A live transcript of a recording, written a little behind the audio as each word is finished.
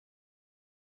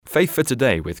Faith for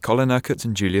Today with Colin Urquhart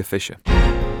and Julia Fisher.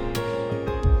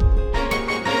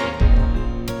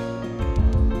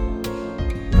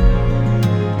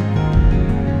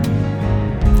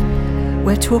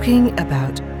 We're talking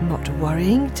about not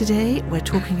worrying today. We're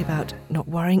talking about not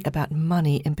worrying about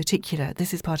money in particular.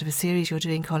 This is part of a series you're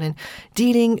doing, Colin,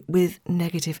 dealing with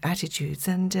negative attitudes.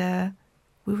 And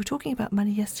we were talking about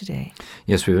money yesterday.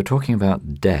 Yes, we were talking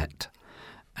about debt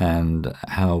and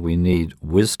how we need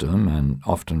wisdom and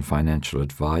often financial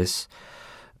advice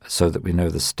so that we know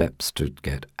the steps to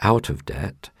get out of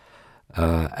debt.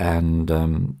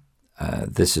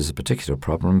 This is a particular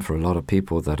problem for a lot of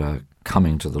people that are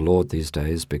coming to the Lord these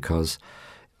days, because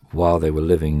while they were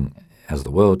living as the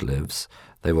world lives,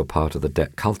 they were part of the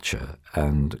debt culture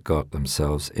and got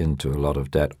themselves into a lot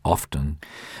of debt often.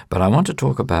 But I want to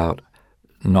talk about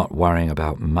not worrying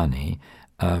about money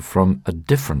from a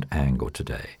different angle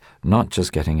today, not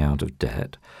just getting out of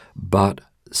debt, but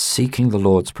seeking the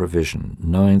Lord's provision,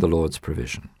 knowing the Lord's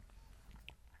provision.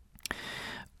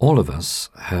 All of us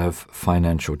have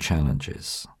financial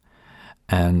challenges,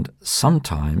 and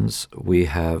sometimes we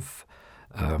have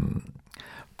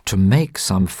to make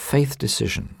some faith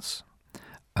decisions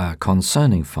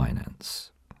concerning finance.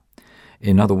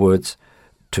 In other words,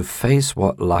 to face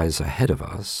what lies ahead of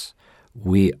us,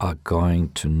 we are going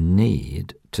to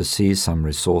need to see some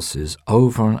resources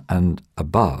over and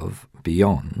above,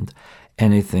 beyond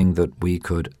anything that we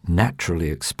could naturally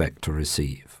expect to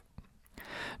receive.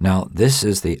 Now, this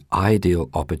is the ideal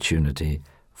opportunity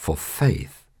for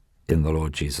faith in the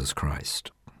Lord Jesus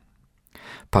Christ,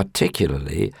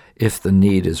 particularly if the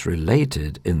need is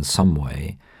related in some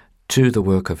way to the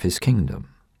work of His kingdom.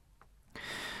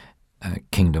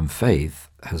 Kingdom Faith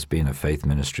has been a faith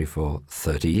ministry for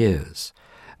 30 years,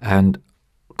 and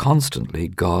constantly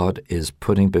God is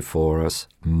putting before us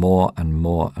more and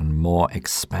more and more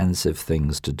expansive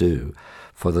things to do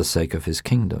for the sake of His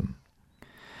kingdom.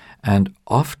 And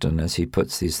often as He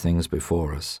puts these things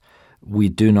before us, we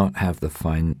do not have the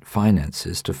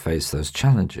finances to face those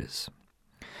challenges.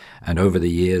 And over the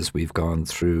years we've gone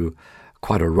through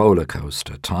quite a roller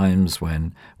coaster, times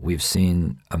when we've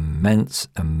seen immense,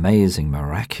 amazing,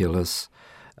 miraculous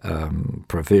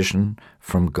provision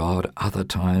from God, other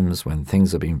times when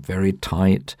things have been very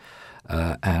tight,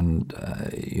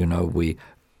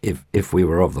 if we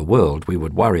were of the world, we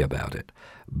would worry about it.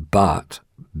 But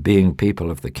being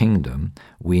people of the kingdom,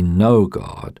 we know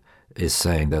God is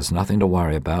saying there's nothing to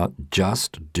worry about,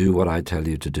 just do what I tell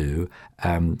you to do,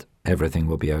 and everything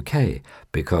will be okay,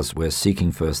 because we're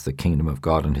seeking first the kingdom of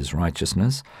God and His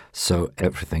righteousness, so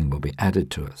everything will be added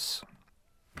to us.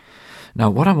 Now,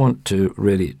 what I want to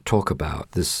really talk about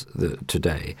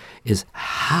today is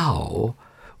how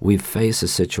we face a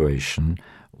situation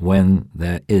when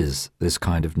there is this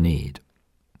kind of need.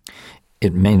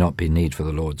 It may not be need for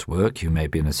the Lord's work. You may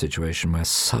be in a situation where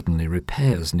suddenly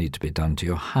repairs need to be done to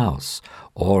your house,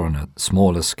 or on a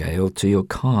smaller scale to your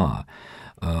car,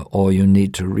 or you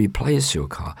need to replace your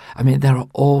car. I mean, there are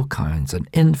all kinds, an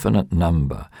infinite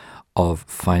number of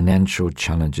financial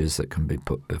challenges that can be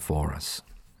put before us.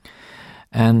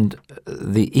 And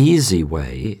the easy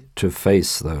way to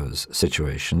face those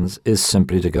situations is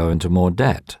simply to go into more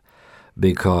debt,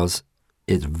 because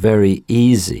it's very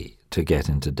easy to get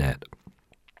into debt.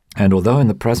 And although in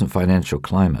the present financial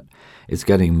climate it's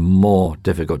getting more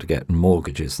difficult to get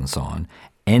mortgages and so on,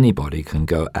 anybody can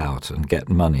go out and get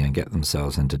money and get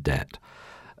themselves into debt.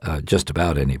 Just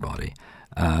about anybody.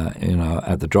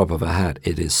 At the drop of a hat,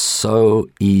 it is so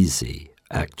easy,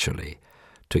 actually,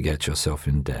 to get yourself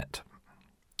in debt.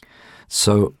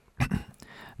 So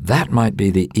that might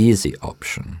be the easy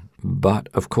option, but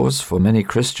of course for many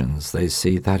Christians they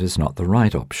see that is not the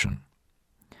right option.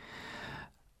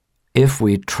 If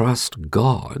we trust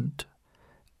God,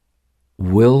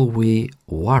 will we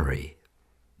worry?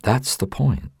 That's the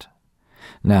point.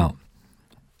 Now,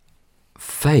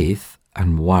 faith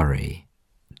and worry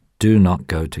do not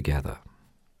go together.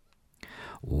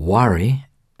 Worry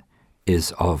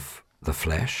is of the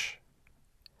flesh.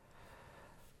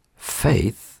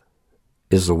 Faith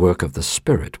is the work of the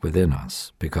Spirit within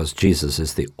us, because Jesus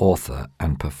is the author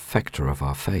and perfecter of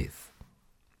our faith.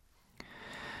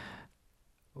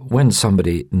 When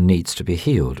somebody needs to be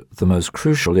healed, the most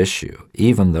crucial issue,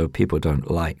 even though people don't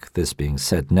like this being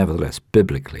said, nevertheless,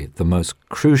 biblically, the most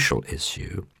crucial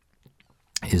issue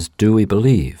is, do we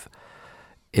believe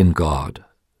in God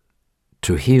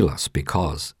to heal us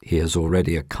because He has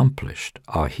already accomplished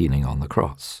our healing on the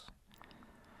cross?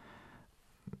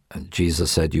 Jesus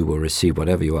said, you will receive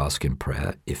whatever you ask in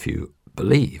prayer if you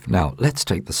believe. Now, let's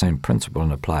take the same principle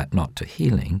and apply it not to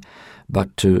healing,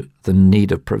 but to the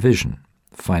need of provision,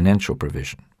 financial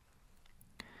provision.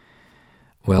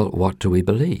 Well, what do we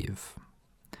believe?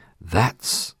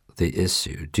 That's the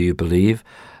issue. Do you believe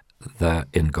that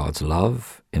in God's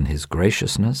love, in His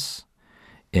graciousness,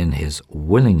 in His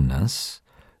willingness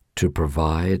to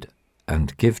provide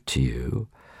and give to you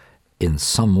in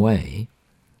some way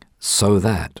so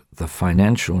that the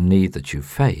financial need that you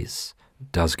face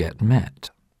does get met?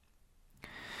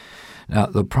 Now,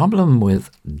 the problem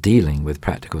with dealing with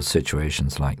practical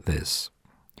situations like this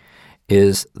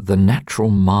is the natural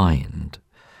mind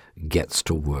gets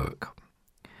to work.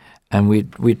 And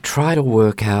we try to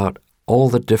work out all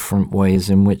the different ways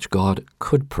in which God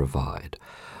could provide,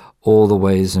 all the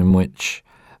ways in which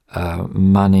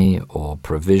money or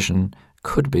provision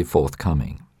could be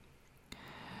forthcoming.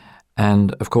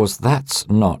 And, of course, that's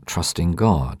not trusting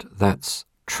God. That's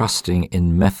trusting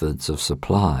in methods of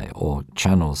supply or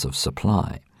channels of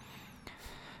supply.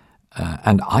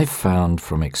 And I've found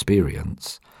from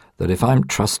experience that if I'm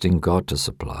trusting God to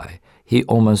supply, He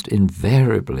almost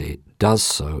invariably does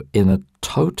so in a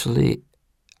totally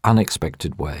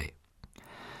unexpected way.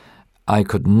 I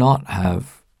could not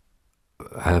have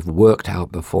worked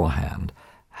out beforehand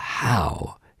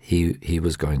how he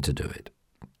was going to do it.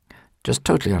 Just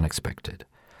totally unexpected.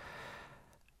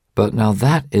 But now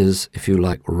that is, if you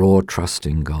like, raw trust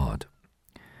in God.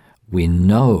 We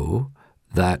know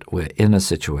that we're in a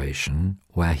situation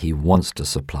where He wants to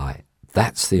supply.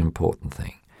 That's the important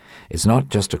thing. It's not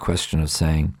just a question of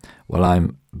saying, well,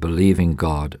 I'm believing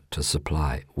God to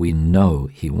supply. We know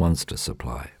He wants to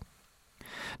supply.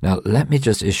 Now, let me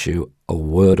just issue a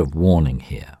word of warning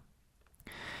here.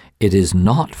 It is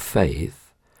not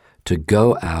faith to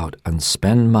go out and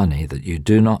spend money that you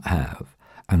do not have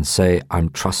and say, I'm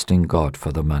trusting God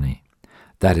for the money.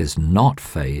 That is not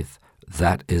faith,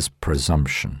 that is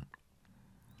presumption.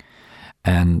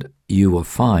 And you will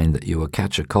find that you will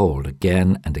catch a cold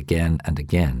again and again and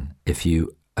again if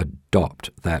you adopt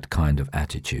that kind of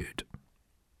attitude.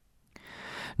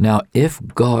 Now, if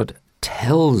God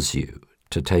tells you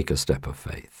to take a step of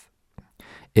faith,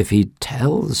 if He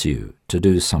tells you to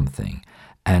do something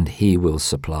and He will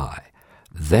supply,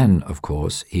 then, of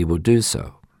course, He will do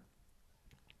so.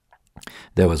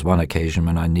 There was one occasion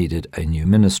when I needed a new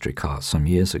ministry car some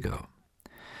years ago.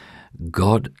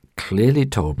 God clearly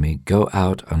told me, go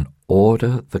out and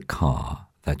order the car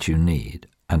that you need,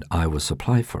 and I will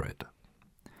supply for it.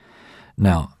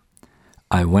 Now,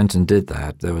 I went and did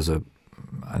that. There was a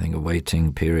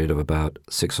waiting period of about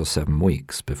 6 or 7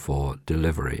 weeks before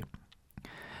delivery.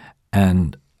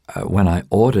 And when I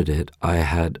ordered it, I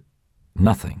had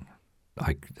nothing.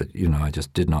 I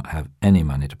just did not have any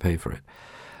money to pay for it.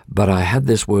 But I had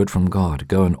this word from God,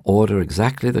 go and order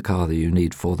exactly the car that you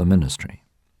need for the ministry,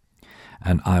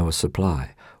 and I will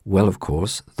supply. Well, of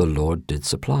course, the Lord did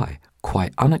supply.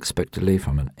 Quite unexpectedly,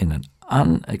 in an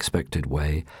unexpected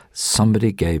way,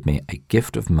 somebody gave me a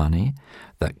gift of money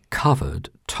that covered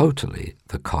totally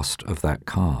the cost of that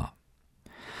car.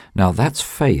 Now, that's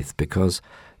faith because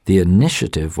the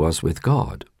initiative was with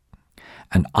God,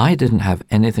 and I didn't have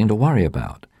anything to worry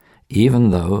about. Even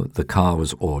though the car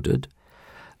was ordered,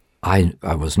 I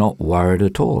was not worried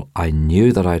at all. I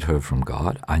knew that I'd heard from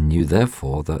God. I knew,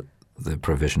 therefore, that the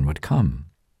provision would come.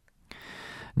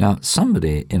 Now,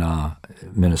 somebody in our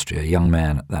ministry, a young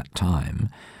man at that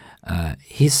time,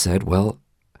 he said, well,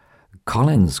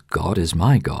 Colin's God is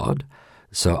my God,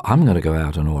 so I'm going to go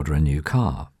out and order a new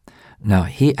car. Now,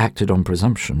 he acted on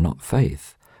presumption, not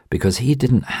faith, because he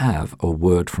didn't have a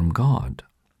word from God.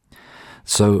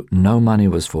 So no money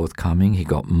was forthcoming. He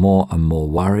got more and more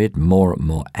worried, more and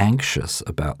more anxious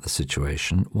about the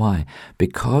situation. Why?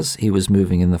 Because he was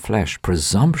moving in the flesh.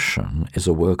 Presumption is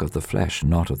a work of the flesh,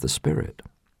 not of the Spirit.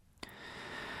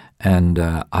 And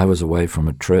I was away from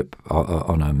a trip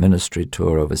on a ministry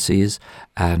tour overseas,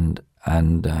 and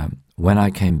when I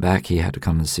came back, he had to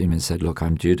come and see me and said, look,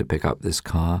 I'm due to pick up this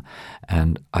car,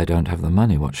 and I don't have the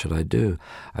money. What should I do?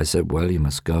 I said, well, you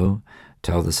must go.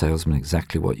 Tell the salesman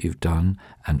exactly what you've done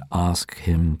and ask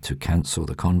him to cancel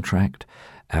the contract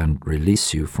and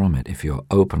release you from it. If you're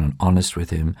open and honest with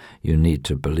him, you need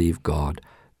to believe God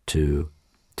to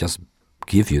just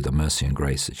give you the mercy and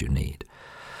grace that you need.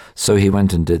 So he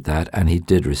went and did that, and he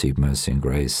did receive mercy and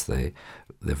grace. The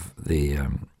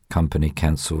company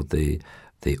cancelled the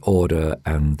order,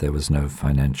 and there was no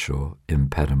financial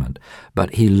impediment.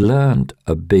 But he learned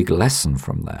a big lesson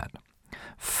from that.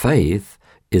 Faith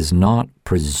is not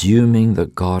presuming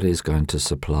that God is going to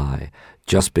supply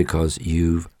just because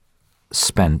you've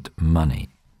spent money.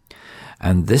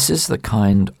 And this is the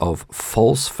kind of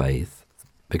false faith,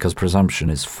 because presumption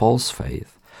is false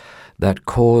faith, that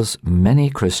cause many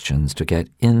Christians to get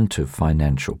into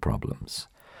financial problems.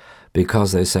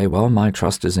 because they say, well, my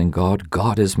trust is in God.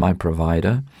 God is my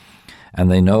provider. And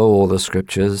they know all the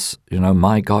scriptures.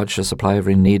 My God shall supply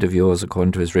every need of yours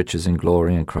according to his riches in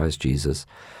glory in Christ Jesus.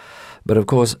 But of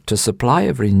course, to supply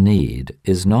every need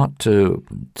is not to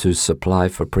supply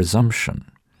for presumption.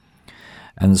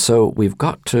 And so we've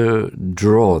got to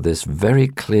draw this very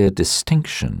clear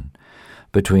distinction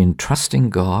between trusting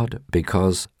God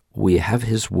because we have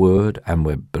his word and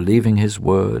we're believing his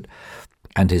word,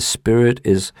 and his Spirit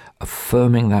is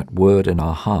affirming that word in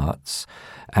our hearts,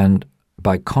 and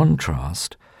by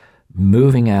contrast,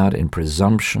 moving out in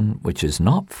presumption, which is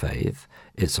not faith.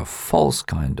 It's a false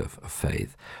kind of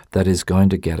faith that is going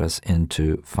to get us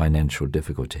into financial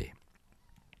difficulty.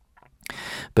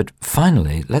 But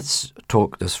finally, let's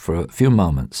talk just for a few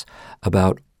moments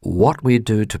about what we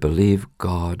do to believe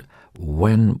God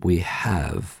when we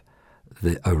have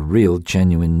a real,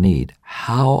 genuine need.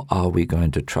 How are we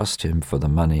going to trust him for the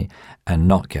money and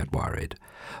not get worried?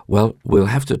 Well, we'll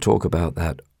have to talk about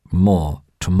that more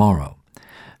tomorrow.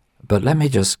 But let me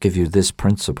just give you this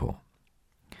principle.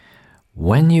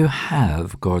 When you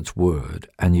have God's word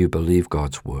and you believe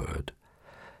God's word,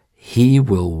 he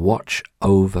will watch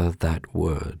over that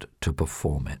word to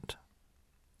perform it.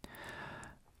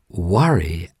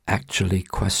 Worry actually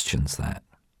questions that.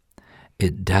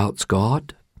 It doubts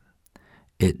God.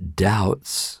 It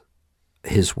doubts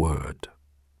his word.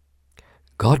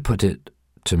 God put it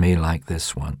to me like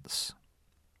this once.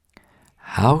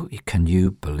 How can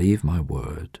you believe my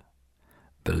word,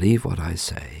 believe what I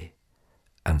say,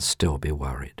 and still be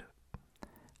worried?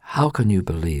 How can you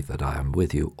believe that I am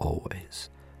with you always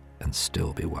and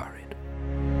still be worried?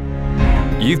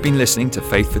 You've been listening to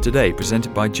Faith for Today,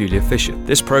 presented by Julia Fisher.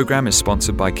 This program is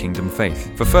sponsored by Kingdom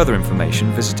Faith. For further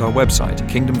information, visit our website,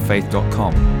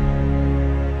 kingdomfaith.com.